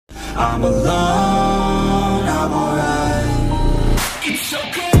I'm alone, I'm alright.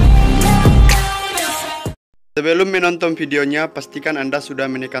 Sebelum menonton videonya, pastikan Anda sudah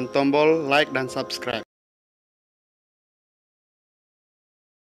menekan tombol like dan subscribe.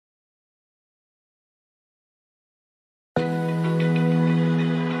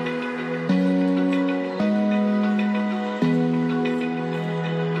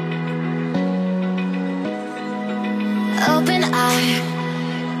 Open eye,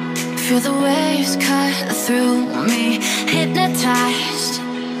 feel the waves cut through me, hypnotized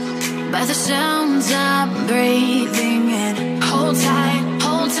by the sounds I'm breathing in. Hold tight,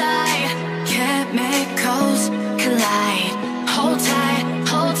 chemicals collide. Hold tight,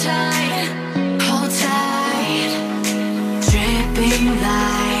 hold tight, hold tight. Dripping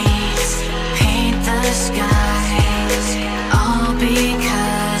lights paint the skies, all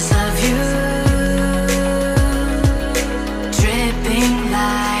because of you. Dripping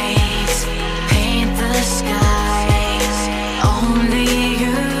lights paint the skies, only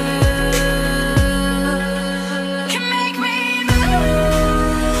you.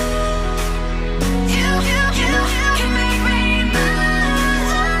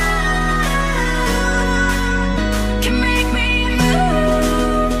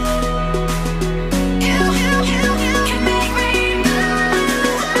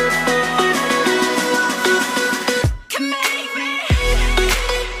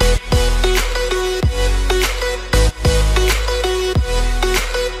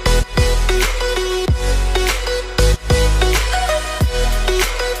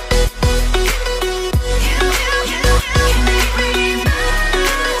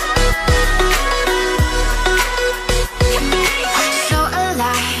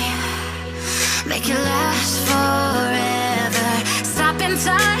 Make it last forever. Stop in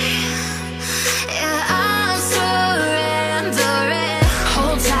time. Yeah, I'm surrendering.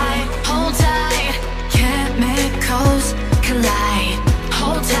 Hold tight, chemicals collide.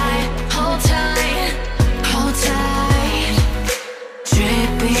 Hold tight, hold tight, hold tight.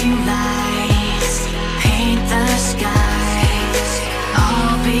 Dripping lights paint the skies,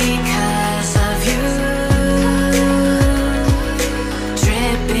 all because of you.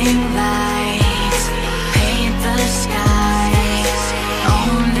 Dripping lights paint the skies,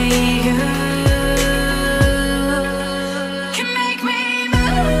 only you can make me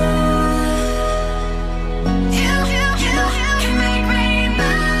move. You can make me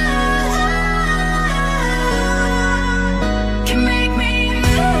move. Can make me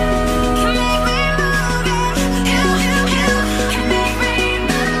move. Can make me move. You can make me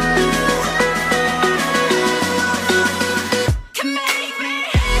move. Can make me.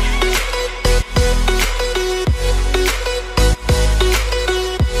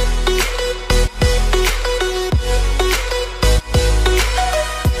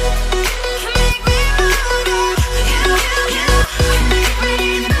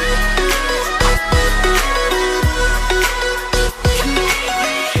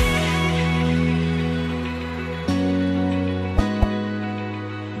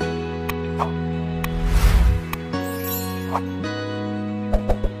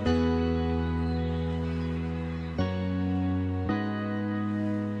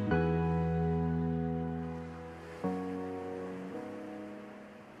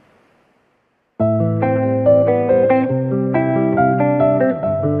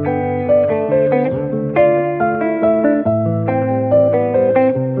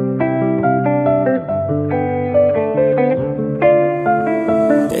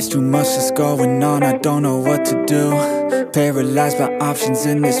 There's too much that's going on, I don't know what to do. Paralyzed by options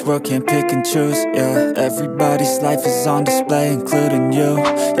in this world, can't pick and choose. Yeah, everybody's life is on display, including you.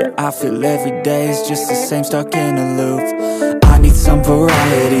 Yeah, I feel every day is just the same, stuck in a loop. I need some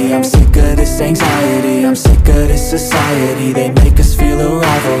variety, I'm sick of this anxiety. I'm sick of this society, they make us feel a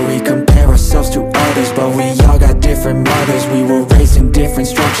rivalry. Compare ourselves to others, but we all got different mothers. We were raised in different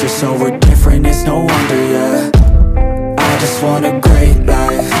structures, so we're different, it's no wonder, yeah. I just want a great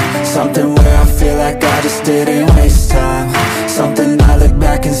life, something where I feel like I just didn't waste time. Something I look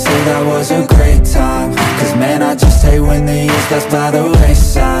back and say that was a great time. Cause man, I just hate when the years pass by the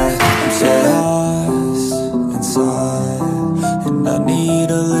wayside. I'm so lost inside, and I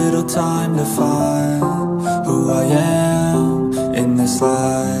need a little time to find who I am in this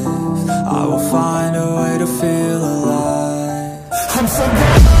life. I will find a way to feel alive. I'm so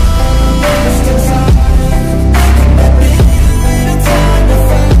lost inside.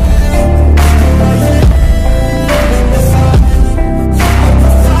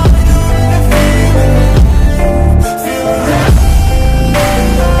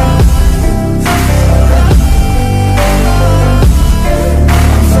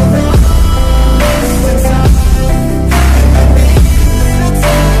 So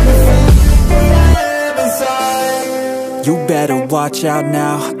watch out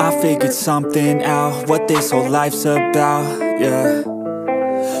now, I figured something out, what this whole life's about, yeah.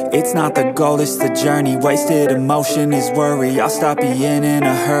 It's not the goal, it's the journey. Wasted emotion is worry. I'll stop being in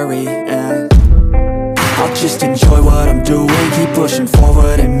a hurry, and I'll just enjoy what I'm doing. Keep pushing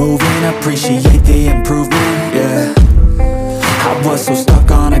forward and moving. Appreciate the improvement, yeah. I was so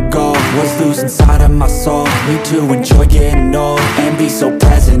stuck on a goal, was losing sight of my soul. Need to enjoy getting old and be so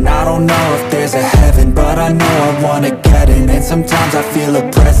present. I don't know if there's a heaven, but I know I wanna get in. And sometimes I feel a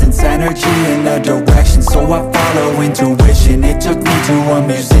presence, energy in a direction, so I follow intuition. It took me to a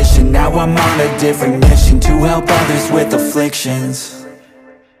musician, now I'm on a different mission, to help others with afflictions.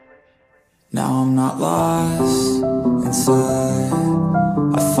 Now I'm not lost inside,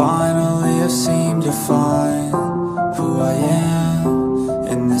 I finally have seemed to find who I am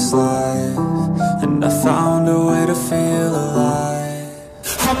in this life, and I found a way to feel